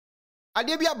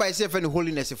ade bia by say for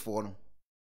holiness for no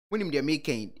wonim de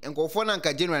making enkofo na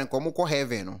nka January nko ko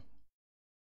heaven no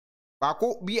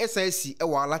baako bi SSC e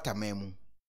wa alata mamu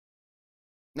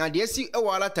na de si e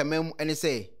wa alata mamu ene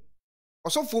say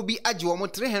osofo bi age wo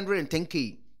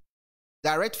 310k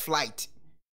direct flight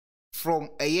from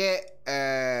a year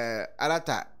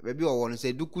alata baby o won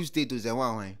say Duku state to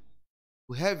Zenwan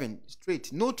to heaven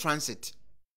straight, no transit.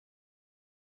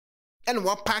 And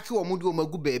one pack you omudu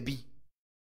omagu baby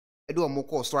edo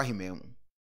omoko so ahememu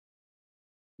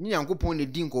ni yankopon ne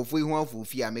din kofo ihu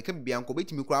afofia meka bibia nko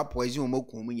betimi kura poison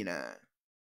omaku mu nyina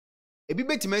ebi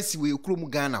betimi asi we kurom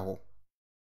Ghana ho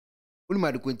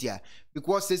unima de kontia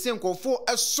because sesen kofo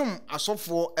esom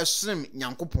asofo esem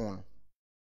yankopon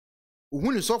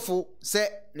ohunu sofo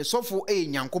se ne sofo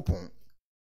nyankopon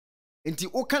enti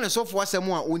o ka ne sofo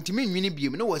asem a ontimi nwini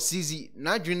biem na wasizi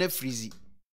na adwene na frizi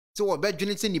so wo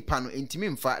bedwene se nipa no entimi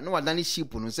mfa na wadane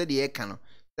sheep no se de ye ka no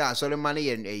da asore ma ne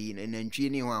ye nantwie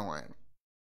ni ho ahwan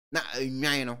na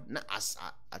nwan no na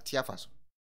atiafa so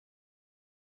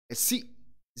si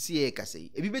ye ka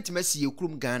sei ebi betima si ye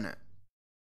krum Ghana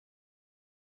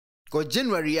ko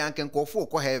January anken kofo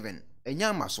ko heaven enya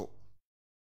amaso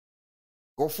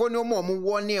kofo ne omo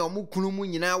wo ne omo kunu mu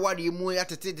nyina ware mu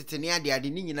atete ne ade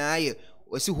ni nyina ye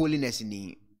osi holiness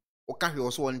ni o ka hwe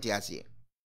oso won te ase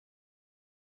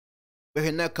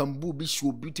be na kambu bi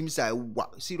show bitim sai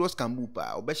wa serious kambu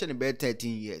pa obehye ne be 13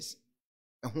 years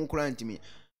ehun kura ntimi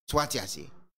so ate ase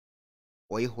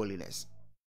oye holiness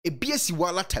ebiesi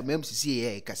wala tamam sisi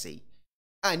ye ka sei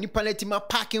nipa letima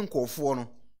parking kofo no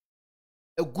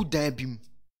agudan bim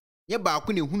ye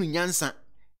baako ne hunu nyansa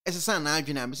esesa na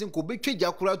adwena me se ko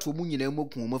betwagya kura to mu nyina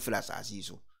mokun mo fira asase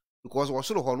so because wo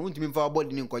soro ho no ntimi fa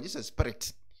body ni nko Jesus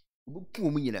spirit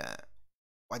obukun mu nyina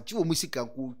waje wo musika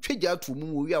ko twagya to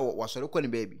mu wi a wasore ko ne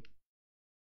baabi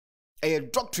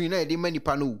doctrine na de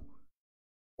manipa no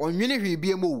onwene hwe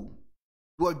bia mo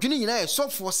wo dwene nyina ye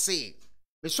sofo se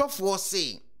me sofo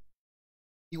se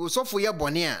you sofo ye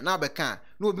bone a na beka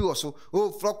na obi wo so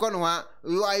oh froko no ha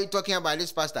why are you talking about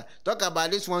this pastor talk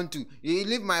about this one too you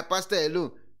leave my pastor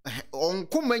alone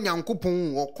onkoma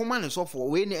nyankopon okoma ne sofo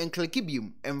we ne enkleki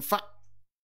biem emfa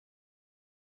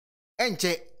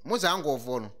enche moza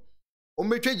angofo no o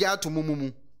metwagya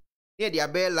atomumu ne de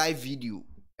abe live video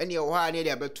ene wo ha ne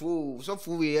de abeto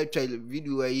sofo we atwa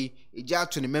video ayi egya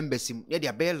ato ne members ne de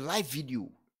abe live video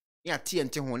ne ate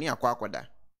ente ho ne akwakoda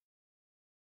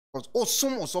because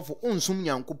osom osofo onsum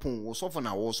nyankopon osofo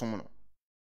na wo som no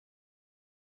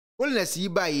holiness yi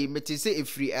bae metese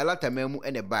efri alatamamu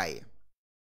ene bae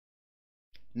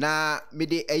na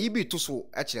mede ayibi to so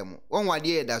akirem won wade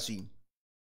ye da so yi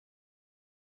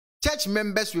church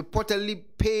members reportedly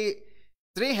pay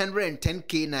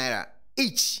 310k naira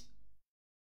each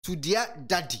to their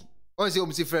daddy or say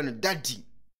omsi friend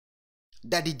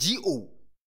daddy GO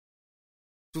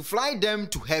to fly them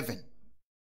to heaven.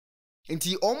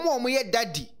 Enti omo ye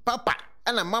daddy papa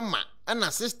ana mama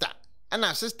ana sister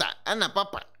ana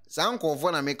papa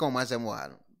sankofo na meka omasem wa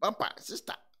no papa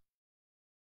sister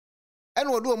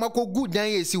eno odo mako good dan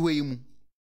ye si we mu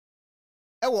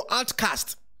e wo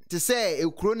outcast to say e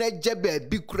kuro na jebe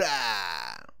bi kura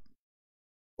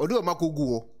odo mako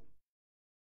guo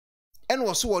eno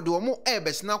wo so odo mo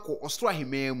besna ko ostro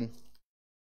ahema mu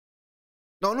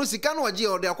na onu sika na oje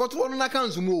odo akoto onu na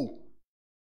kanzu mu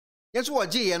yeso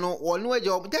oje ye no onu aje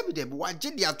odebi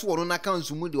waje de ato onu na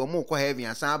kanzu mu de omo ko heaven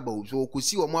asan abaw so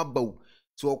okosi omo abaw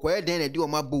so okoye den na de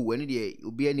omo abaw ani de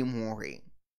obi anim ho hwe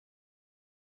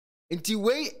nti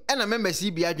we na members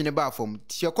bi adwene ba fom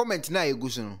tie comment na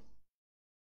egusu no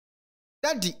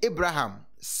Daddy Abraham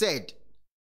said,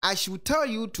 I should tell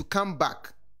you to come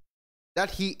back,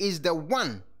 that he is the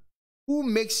one who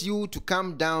makes you to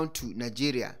come down to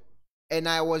Nigeria, and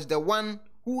I was the one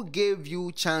who gave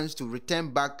you chance to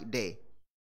return back there,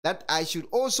 that I should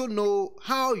also know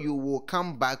how you will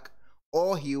come back,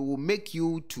 or he will make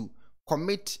you to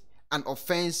commit an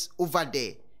offense over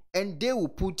there, and they will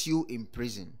put you in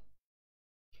prison.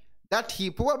 That he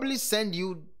probably send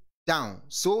you down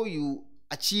so you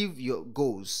achieve your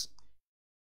goals.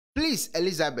 Please,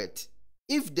 Elizabeth,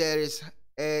 if there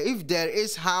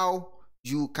is how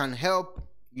you can help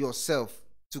yourself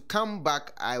to come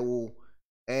back, I will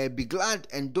be glad,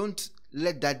 and don't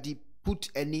let daddy put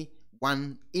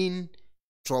anyone in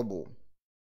trouble.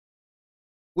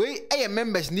 We aye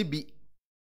members ni bi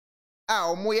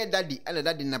omo ye daddy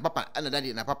na papa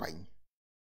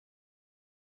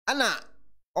ana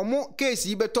omo case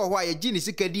yi beto ho aye gini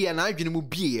sikadi ya na adwene mu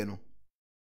bie no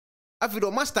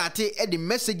afido ma start e the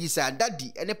messages a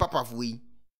daddy ene papa fo yi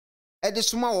e de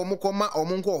soma omo koma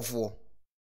omo nkofo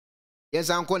yes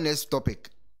anko next topic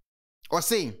o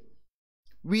say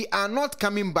We are not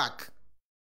coming back.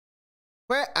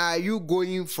 Where are you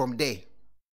going from there?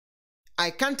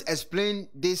 I can't explain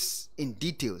this in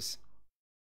details.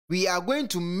 We are going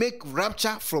to make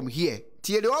rapture from here.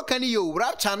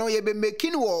 Rapture no ye be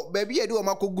making wo baby edu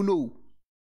omakoguno.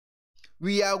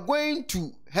 We are going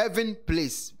to heaven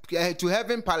place, to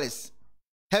heaven palace,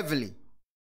 heavenly.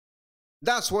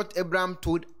 That's what Abraham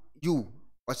told you.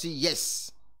 Or say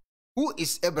yes. Who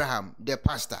is Abraham, the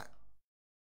pastor?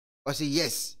 Or say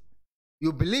yes.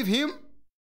 You believe him?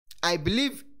 I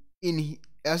believe in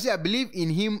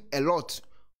him a lot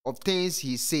of things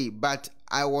he say, but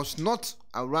I was not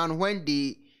around when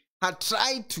they had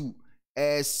tried to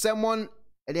sermon,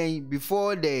 and then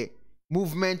before the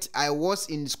movement I was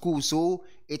in school, so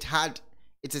it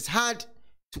is hard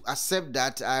to accept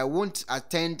that I won't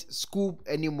attend school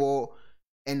anymore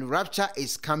and rapture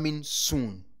is coming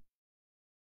soon.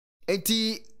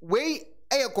 Enti we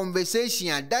a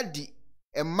conversation daddy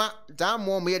Emma da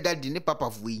mom ye daddy ne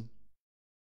papa fui.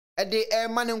 E de e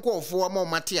ma ne nkofo ma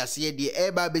mate ase de e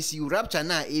ba besi rapture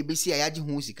na e besi ayaje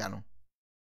hu sika no.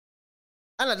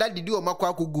 Ana daddy di o makwa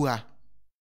akogu ha.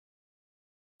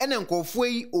 Ene nkofo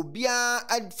yi obia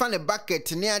afa ne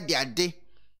bucket ne ade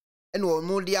ene o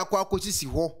no de akwa akosisi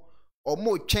ho o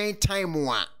mo twen time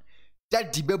a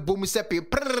daddy bebom sepe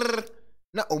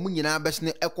na o mu nyina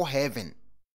besne ekọ heaven.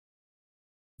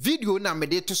 Video na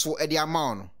mede to so e de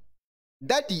ama no.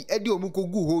 Daddy e de o mu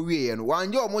kogu ho wie no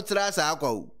wanje o mu tra sa akwa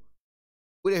o.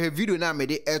 We de video na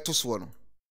mede e to so no.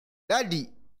 Daddy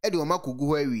e de o makogu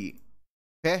ho awie.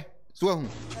 He so hu.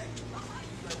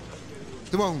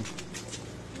 Tuma hu.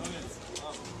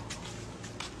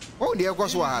 Oh, the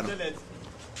Acquah ha no.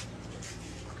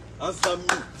 Answer me,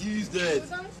 use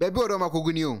that. Baby o do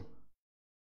makogu ni o.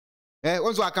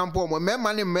 Onzo akampo mo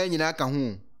memma ne mma nyina aka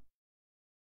ho.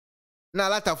 Na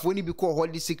latafo ni bi ko ho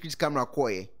the secret camera ko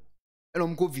ye. Eno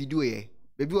mko video ye.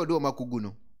 Baby o do makogu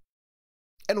no.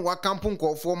 Eno wakampo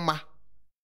nkofo mma.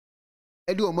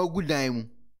 E de o magu dan mu.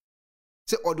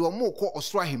 Se o de o mo ko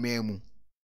osoro ahema mu.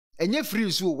 Enye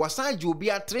free so wasanji obi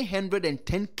a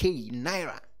 310k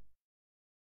naira.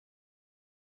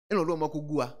 Eno do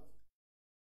makogu a.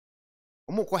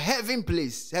 Omo ko heaven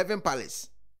place, heaven palace.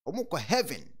 Omo ko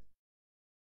heaven.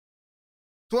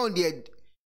 To on the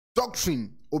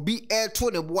doctrine obi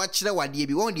to ne bo akire wade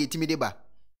bi won de etimi de ba.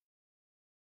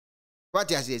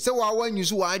 What you say wa wan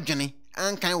use wa adwene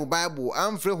ankan wo Bible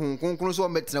amfre hon konkon so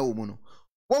metena wo mu no.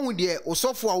 Won de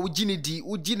osofo a wogini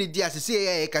di asese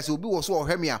ye ka se obi wo so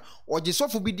ohweme a oje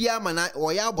sofo bi di ama na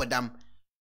oya abodam.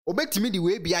 Obetimi di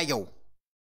we bia yew.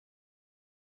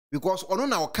 Because ono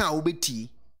na oka obeti.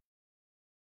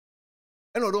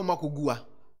 Eno do makogu a.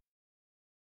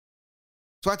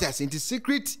 So what I say, the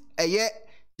secret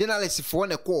journalist for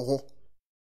ne ko ho.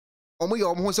 Omo ye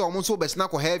omo se omo so besna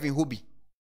ko heaven hobby.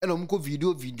 E no mko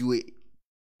video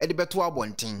e de beto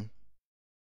abonten.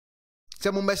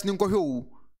 Se mo mesni nko hwe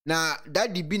na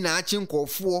daddy bi na achi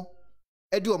nkofo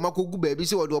e de omakogu ba bi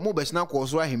se wo de omo besna ko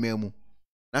so ahema mu.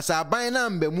 Na sa aban na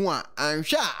mba mu a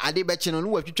anhwe a ade be chi no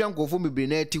no watwitwa nkofo mebre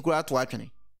na atikura to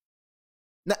atwene.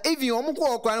 Na even omo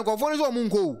ko okwa nkofo no so omo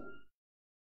nko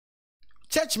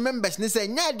church members ni say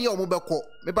nya de omo beko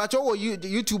me pa cho wo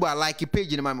YouTuber like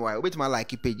page ni mama why obetima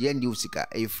like page and you sika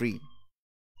e free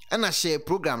and share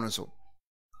program no so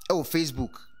e wo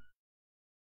Facebook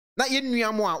na ye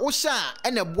nuamo a wo sha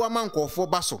e na boa man nkofo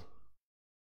ba so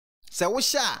se wo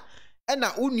sha e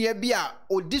na unua bi a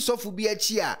odisofo bi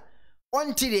achi a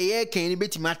onti de ye kan ni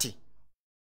betimate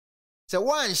se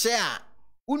wo anhye a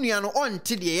unua no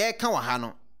onti de ye kan wa ha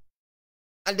no.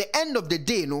 At the end of the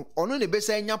day, no, ono ne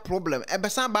besa nya problem. E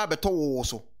besa ba beto wo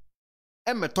so.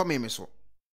 E meto me so.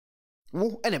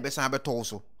 Wo e ne besa beto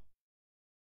so.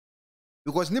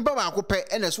 Because nipa ba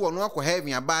akopɛ e na so ono akɔ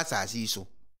heaven aba asase so.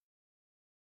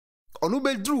 Ono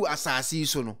be dru asase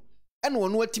so no. E na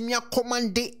ono atimi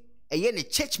akomande eye ne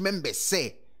church members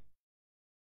say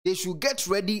they should get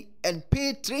ready and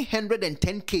pay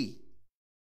 310k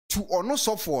to ono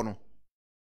sofo no.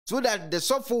 So that the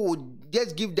software would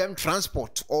just give them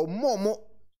transport or more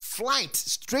flight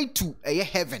straight to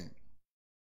heaven.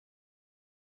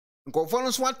 Nkofo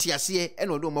no so atiase e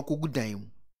no do makogu dan mu.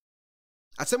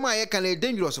 Asema ye kan e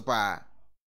dangerous pa.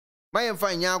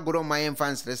 Mayemfa nya agoro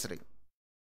mayemfa nsresre.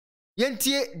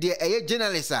 Yentie de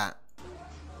journalist a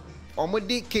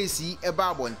omode case e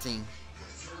ba abonten.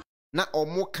 Na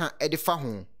omoka e de fa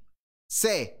ho.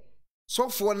 Say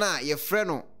sofo na ye frɛ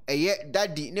no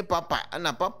daddy ne papa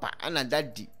ana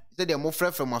daddy said they more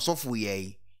from asofo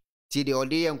ye ti de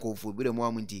ode yankofo bi de mo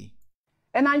amunti.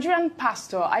 A Nigerian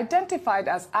pastor identified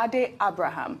as Ade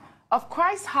Abraham of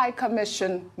Christ's High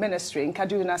Commission ministry in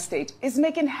Kaduna State is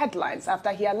making headlines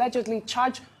after he allegedly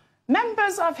charged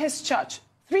members of his church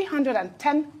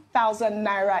 310,000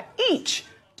 naira each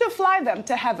to fly them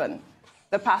to heaven.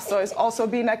 The pastor is also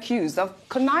being accused of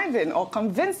conniving or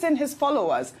convincing his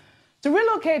followers to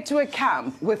relocate to a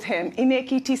camp with him in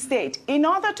Ekiti State in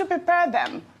order to prepare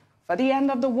them for the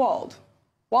end of the world.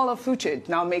 While a footage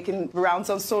now making rounds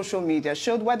on social media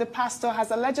showed where the pastor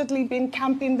has allegedly been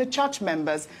camping the church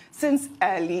members since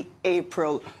early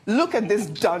April. Look at this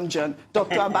dungeon,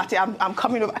 Dr. Abati. I'm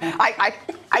coming over. I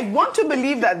want to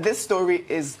believe that this story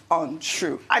is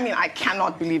untrue. I mean, I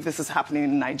cannot believe this is happening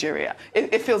in Nigeria.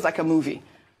 It feels like a movie.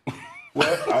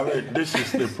 Well, I mean, this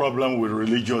is the problem with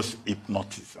religious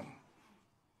hypnotism.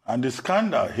 And the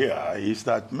scandal here is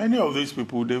that many of these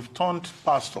people, they've turned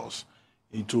pastors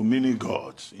into mini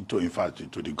gods, in fact,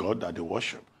 into the God that they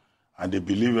worship. And they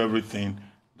believe everything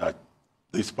that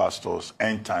these pastors,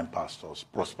 end-time pastors,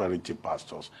 prosperity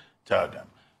pastors, tell them.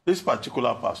 This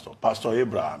particular pastor, Pastor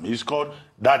Abraham, he's called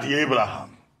Daddy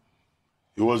Abraham.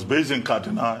 He was based in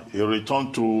Kaduna. He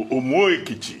returned to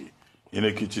more-ekuonaba in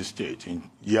Ekiti State in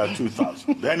year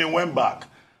 2000. Then he went back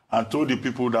and told the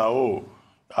people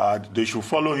that, they should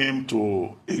follow him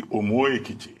to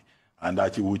more-ekuonaba, and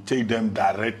that he would take them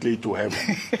directly to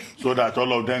heaven so that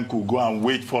all of them could go and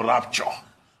wait for rapture.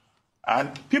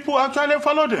 And people actually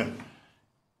followed him.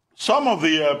 Some of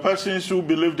the persons who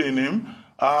believed in him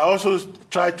also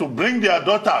tried to bring their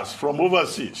daughters from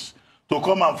overseas to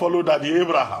come and follow Daddy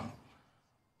Abraham.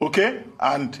 Okay?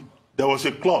 And there was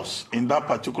a clause in that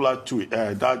particular tweet.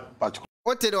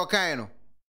 What did you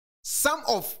some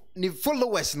of the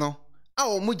followers, no,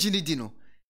 our mujinidino.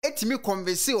 Etimi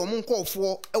converse o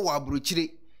nkofo e wa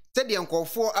abrochire se de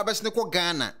nkofo abesne ko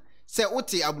Ghana se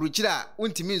wote abrochire a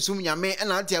wontimi nsum nyame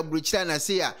na ate abrochire na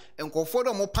se a nkofo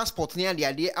do mo passport ne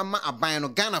ade ama aban no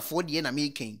Ghana fo de na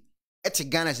meken ete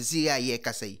Ghana se ya ye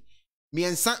kasai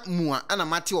miensa mua ana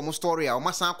mate o mo story a o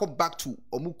masan ko back to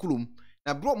o mo kulum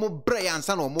na bro mo bre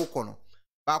ansa na o mo ko no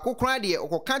ba kokora de o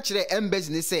ko ka kire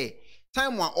embassy ne se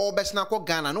time a o besna ko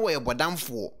Ghana no we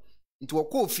bodamfo nti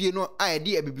wako fie no a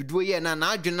yedi abibiduo ye na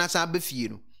adwene na sa ba fie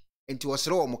no nti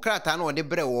wosere wo mo krata na ode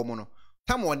bre wo mo no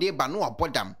tam ode ba no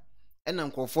abodam ena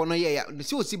nkofo no ye ya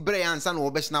si osi bre ya ansa na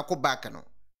wo besna ko back no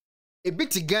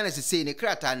ebiti Ghana se ne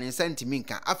krata ne sentimi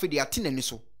nka afedi ate nani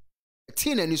so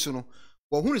no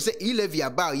wo hunu se Ilevia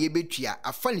ba ye betua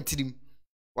afa ne tirim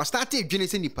wa start adwene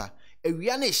se nipa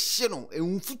awia na hye no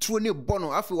enfutuo ne bɔ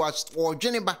no afi wa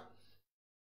dwene ba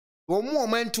wo mo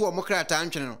mantu wo krata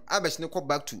antwene no abesne ko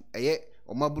back to eye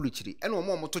o mabuluchiri ena wo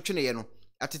mo to twene ye no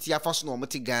atete afaso no mo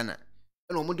te Ghana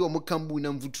ena wo mo de wo kambu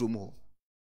na mvuturo mo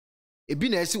ebi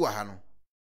na asi wa ha no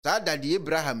saa Daddy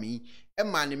Abraham yi e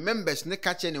ma ne members ne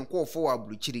ka che ne nkofo wa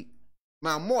buluchiri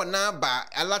ma mo na ba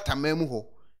alatama mu ho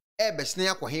e besne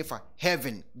akɔhefa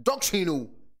heaven doctrine o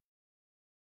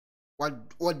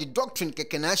what the doctrine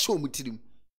kekena show mutirim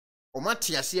o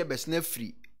mate ase e besne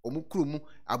free omukrumu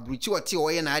abruchi wati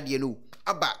oye na ade no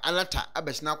aba alata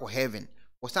abesna ko heaven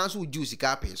wasanso juice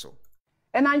ka peso.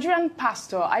 A Nigerian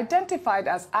pastor identified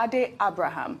as Ade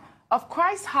Abraham of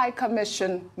Christ's High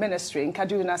Commission ministry in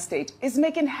Kaduna State is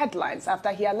making headlines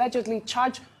after he allegedly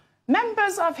charged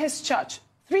members of his church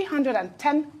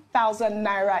 310,000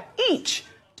 naira each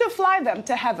to fly them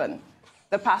to heaven.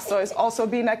 The pastor is also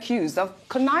being accused of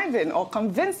conniving or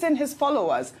convincing his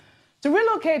followers to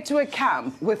relocate to a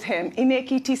camp with him in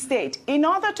Ekiti State in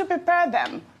order to prepare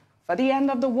them for the end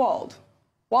of the world.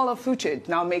 While a footage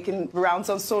now making rounds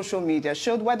on social media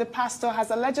showed where the pastor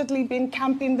has allegedly been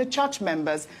camping the church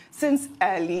members since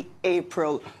early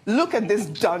April. Look at this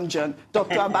dungeon,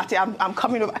 Dr. Abati. I'm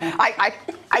coming over.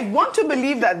 I want to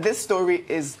believe that this story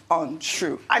is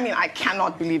untrue. I mean, I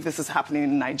cannot believe this is happening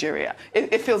in Nigeria.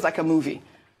 It feels like a movie.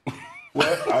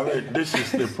 Well, I mean, this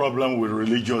is the problem with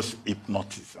religious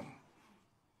hypnotism.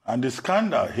 And the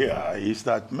scandal here is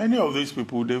that many of these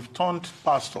people, they've turned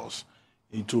pastors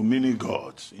into mini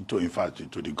gods, in fact,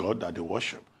 into the God that they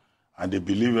worship. And they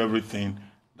believe everything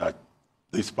that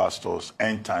these pastors,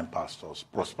 end-time pastors,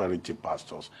 prosperity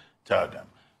pastors, tell them.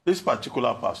 This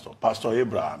particular pastor, Pastor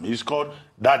Abraham, he's called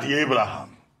Daddy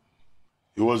Abraham.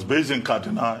 He was based in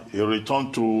Kaduna. He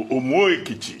returned to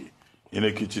more-ekuonaba in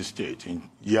Ekiti State in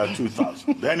year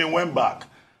 2000. Then he went back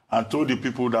and told the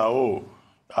people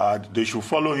that, they should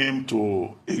follow him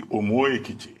to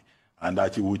more-ekuonaba, and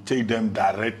that he would take them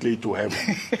directly to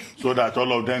heaven so that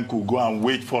all of them could go and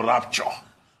wait for rapture.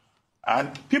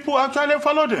 And people actually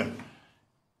followed him.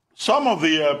 Some of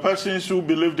the persons who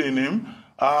believed in him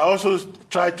also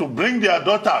tried to bring their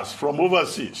daughters from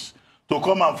overseas to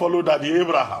come and follow Daddy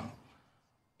Abraham.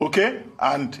 Okay?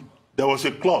 And there was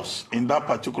a clause in that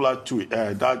particular tweet,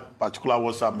 that particular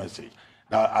WhatsApp message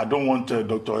that I don't want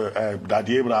Dr.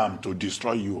 Daddy Abraham to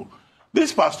destroy you.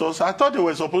 These pastors, I thought they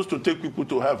were supposed to take people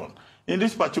to heaven. In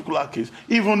this particular case,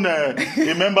 even a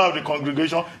member of the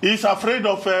congregation is afraid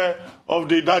of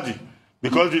the daddy,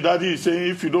 because the daddy is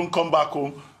saying, if you don't come back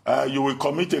home, you will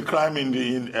commit a crime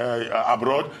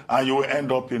abroad and you will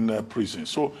end up in prison.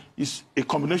 So it's a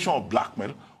combination of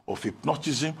blackmail, of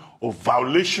hypnotism, of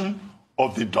violation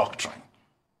of the doctrine.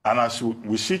 And as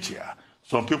we sit here,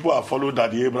 some people have followed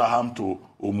Daddy Abraham to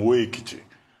more-ekuonaba.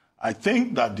 I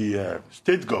think that the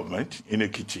state government in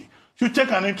Ekiti should take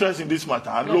an interest in this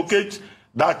matter and locate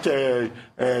that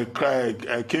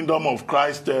kingdom of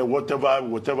Christ,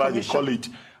 whatever they call it,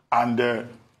 and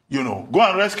go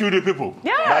and rescue the people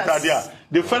that are there.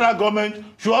 The federal government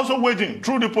should also wade in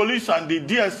through the police and the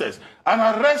DSS and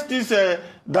arrest this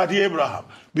Daddy Abraham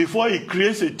before he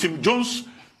creates a Tim Jones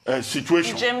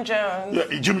situation. Jim Jones.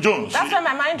 Yeah, Jim Jones. That's where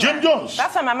my mind went. Jim Jones.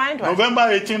 That's where my mind went.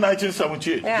 November 18,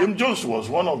 1978. Yeah. Jim Jones was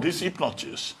one of these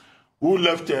hypnotists who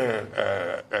left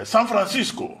San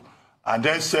Francisco and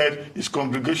then said his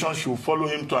congregation should follow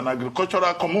him to an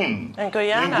agricultural commune in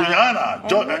Guyana.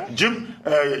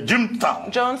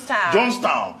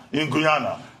 Jonestown in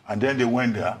Guyana. And then they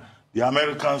went there. The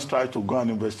Americans tried to go and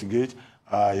investigate.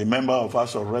 A member of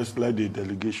House of Arrest led the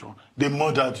delegation. They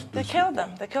murdered. They killed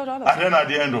them. They killed all of them. And then at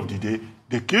the end of the day,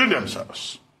 they killed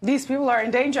themselves. These people are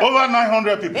in danger. Over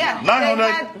 900 people. Yeah,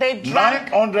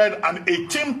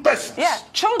 918 persons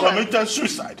children committed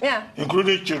suicide,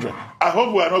 including children. I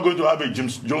hope we are not going to have a Jim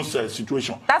Jones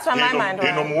situation. That's where my mind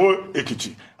in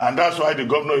more-ekuonaba. And that's why the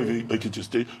governor of Ekiti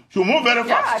State should move very fast.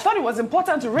 Yeah, I thought it was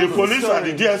important to raise the police and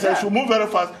the DSS should move very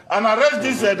fast and arrest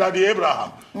this Daddy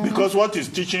Abraham, because what he's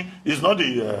teaching is not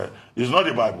the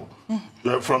Bible.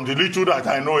 From the little that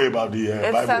I know about the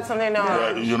Bible, certainly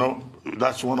not.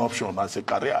 That's one option as a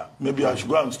career. Maybe I should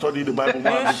go and study the Bible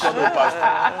more and become a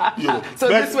pastor. So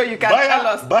this way you can tell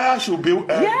us. Buyer should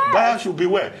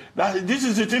beware. This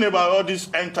is the thing about all this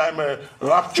end time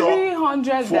rapture.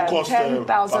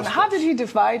 310,000. How did he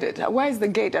divide it? Where is the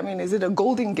gate? I mean, is it a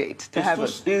golden gate to heaven?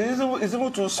 It's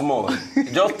even too small.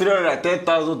 Just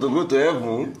 310,000 to go to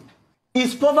heaven.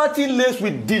 Is poverty laced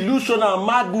with delusion and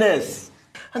madness?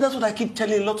 And that's what I keep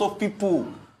telling a lot of people.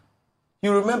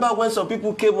 You remember when some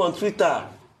people came on Twitter?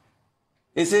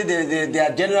 They say they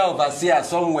are general overseer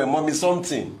somewhere, mommy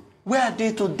something. Where are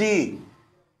they today?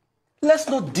 Let's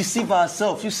not deceive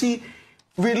ourselves. You see,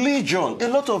 religion,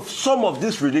 some of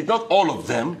this religion, not all of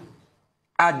them,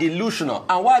 are delusional.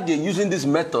 And why they're using this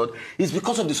method is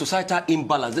because of the societal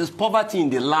imbalance. There's poverty in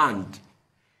the land.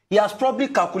 He has probably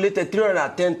calculated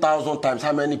 310,000 times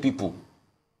how many people.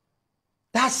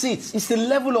 That's it. It's the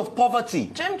level of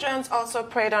poverty. Jim Jones also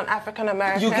preyed on African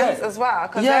Americans as well,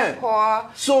 because they're poor.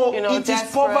 So it is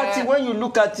poverty. When you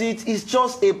look at it, it's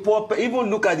just a poor. Even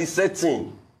look at the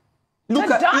setting.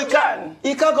 Look at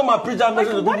he can't come and preach that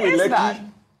message to people in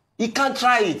Lekki. He can't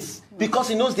try it because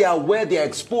he knows they are where they are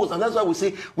exposed, and that's why we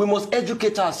say we must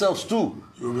educate ourselves too.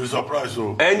 You'll be surprised,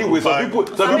 though. Anyway, some people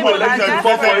will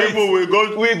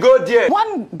go there.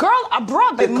 One girl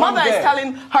abroad, the mother is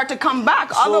telling her to come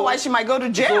back, otherwise she might go to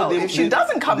jail if she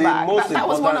doesn't come back. That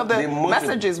was one of the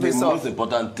messages we saw. The most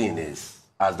important thing is,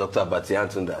 as Dr. Bati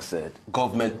Antunda said,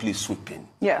 government, please sweep in.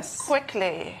 Yes.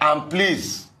 Quickly. And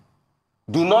please,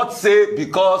 do not say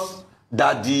because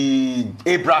Daddy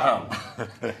Abraham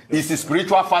is the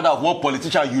spiritual father of one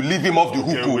politician, you leave him off the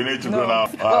hook. Okay, we need to go now.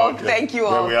 Well, thank you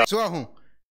all. So,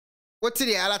 what did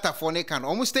the alata for can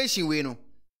almost station we know?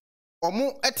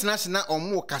 Omo etnasina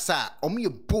omo kasa, omo ye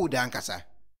bold and kasa.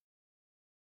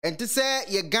 And to say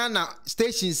ye Ghana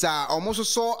stations are almost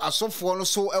so a so for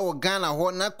so our Ghana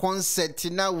hona concert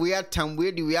na we are time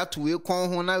where we are to we con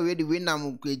hona where the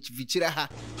winam vichira ha.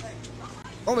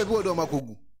 O me bodo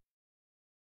makugu.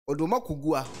 Odoma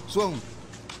kugua. So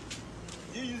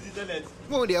you use the internet.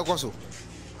 No dey akoso.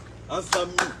 Answer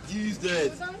me. Use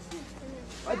that.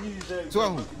 How do you use that?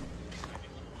 So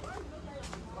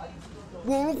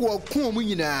won ko ku omu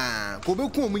nyina ko be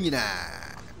ku omu nyina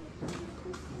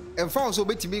emfa so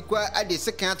betimi kwa ade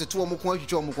second to omu ko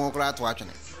atwitwa omu ko kora to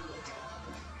atwene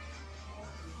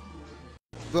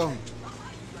bon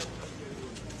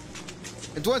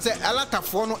it was a alata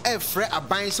for no efre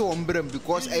aban so ombrem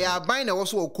because e aban na wo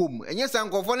so okom enye san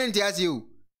kofo ne ntiase o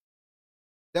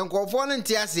den kofo ne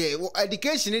ntiase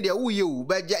education dey wo ye o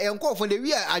ba en kofo de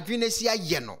wi adwene si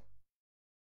aye no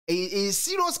a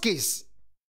serious case.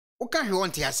 Oka he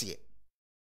want yase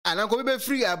ana ko be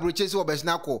free abroche se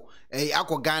obesna ko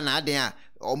Acquah Ghana aden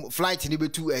a flight ni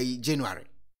betu January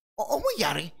omo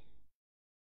yare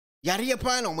Yare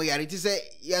pa na omo yare ti se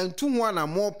yantu ho na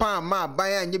mo pa ma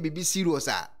ban anye bibi serious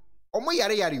a. Omo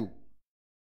yare o.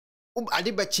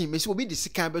 Ade be chi mesi obi de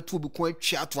sika beto obi ko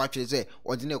atwa ato atwe se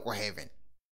ode na ekọ heaven.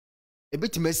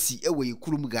 Ebetima si ewe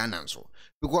yikurum Ghana nso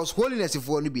because holiness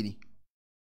for no bi ni.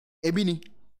 Ebi ni.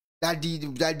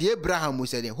 That Abraham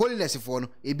said holiness for no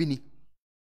ebi ni.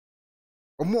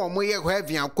 Omo ye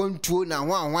heaven akwantuo na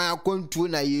ho anwan akwantuo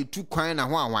na yetu kwan na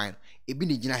ho anwan ebi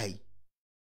ni gina hai.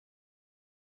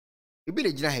 Ebi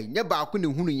le gina hai nya ba ko ne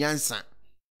hunu nyansa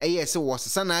eye se wo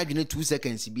sesa na adwene 2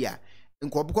 seconds bi a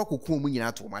nkobukwa kokku mu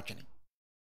nyina to matwene.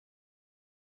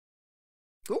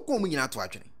 Kokku mu nyina to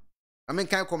atwene. Amen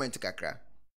kan comment kakra.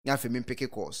 Nya fe me peke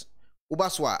course. Uba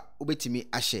so a ubetimi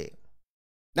a share.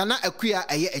 Nana Acquah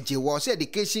eye ejewo say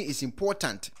education is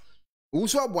important.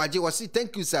 Uso aboaje was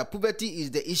thank you sir, poverty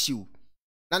is the issue.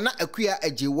 Nana Acquah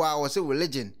ejewo was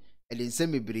religion and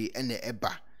nsembere ene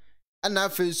eba. And na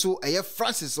fe so eye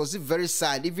Francis was very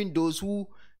sad even those who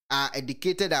are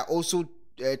educated are also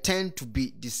tend to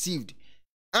be deceived.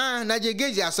 Nigel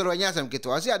Gaisie Asare Nyasam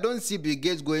Keto. I say I don't see Bill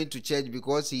Gates going to church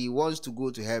because he wants to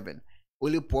go to heaven.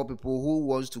 Only poor people who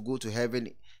wants to go to heaven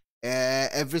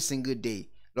every single day.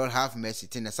 Lord have mercy.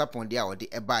 Tina sapon dia or the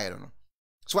buy no.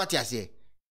 So what you say?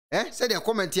 Say the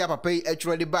comment here papa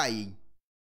actually buying.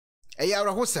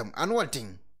 Yara wholesome and one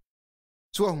thing.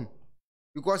 So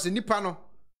because the nipa no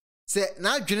say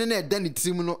na adwene na eda ni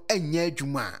tirim no enya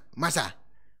adwuma masa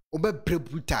obe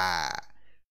prebuta.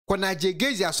 Ko Nigel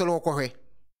Gaisie Asare okohwe.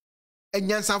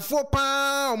 Enyansafo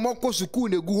pa omoko suku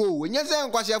na gu ho. Enyansa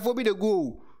nkwasiafo bi na gu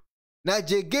ho.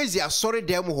 Nigel Gaisie Asare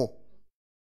dem ho.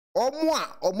 Omo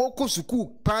a omoko suku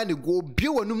pa na gu obie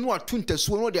wonum no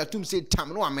atuntasuo no de atum se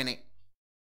tam no amene.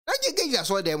 Nigel Gaisie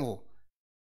Asare dem ho.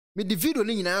 Me di video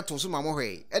ni nyina ato so mamo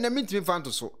hwe. Ena mintimi fa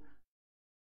nto so.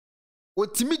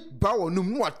 Otimi ba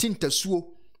wonum no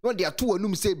atintasuo no de ato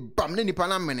wonum se bam na nipa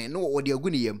na amene no wo de agu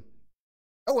ne yam.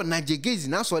 Ewo Nigel Gaisie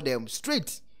na so dem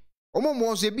straight.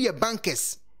 Omo so be a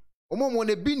bankers. Omo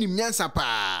na bi nim nyansa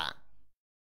pa.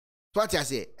 So what I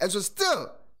say? And so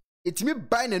still, it me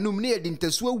buy na num na yedi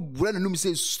ntasuo wura na num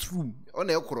say strum.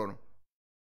 Ona ekoro no.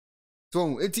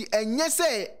 So enti enye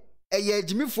say eye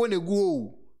agimifo na gu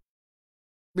o.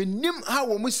 Me nim how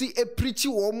wo musi e preach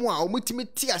wo mo a wo mutimi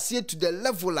ti ase to the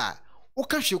level a wo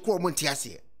ka hwe ko wo nti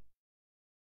ase.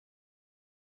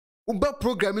 Uba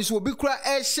program is obi kura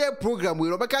share program we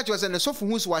Rebecca to say na sofo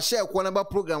hu so wa share Equonaba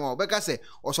program o beka say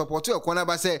o support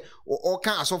Equonaba say o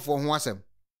kan asofo ho asem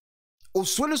o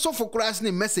so le sofo kura as ne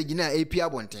message na AP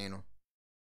abonten no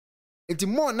enti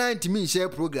more 90 min share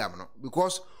program no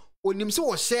because onim se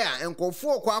wo share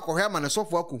enkofo kwa akohwe ma na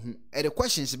sofo akohu e the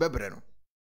questions bebre no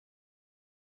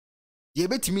ye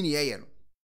betimi ne ye no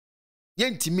ye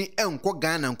ntimi enko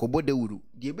Ghana nkobo dawuru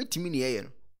ye betimi ne ye no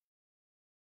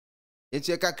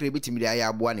Enti eka krebiti mi de aya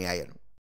aboa ne aye no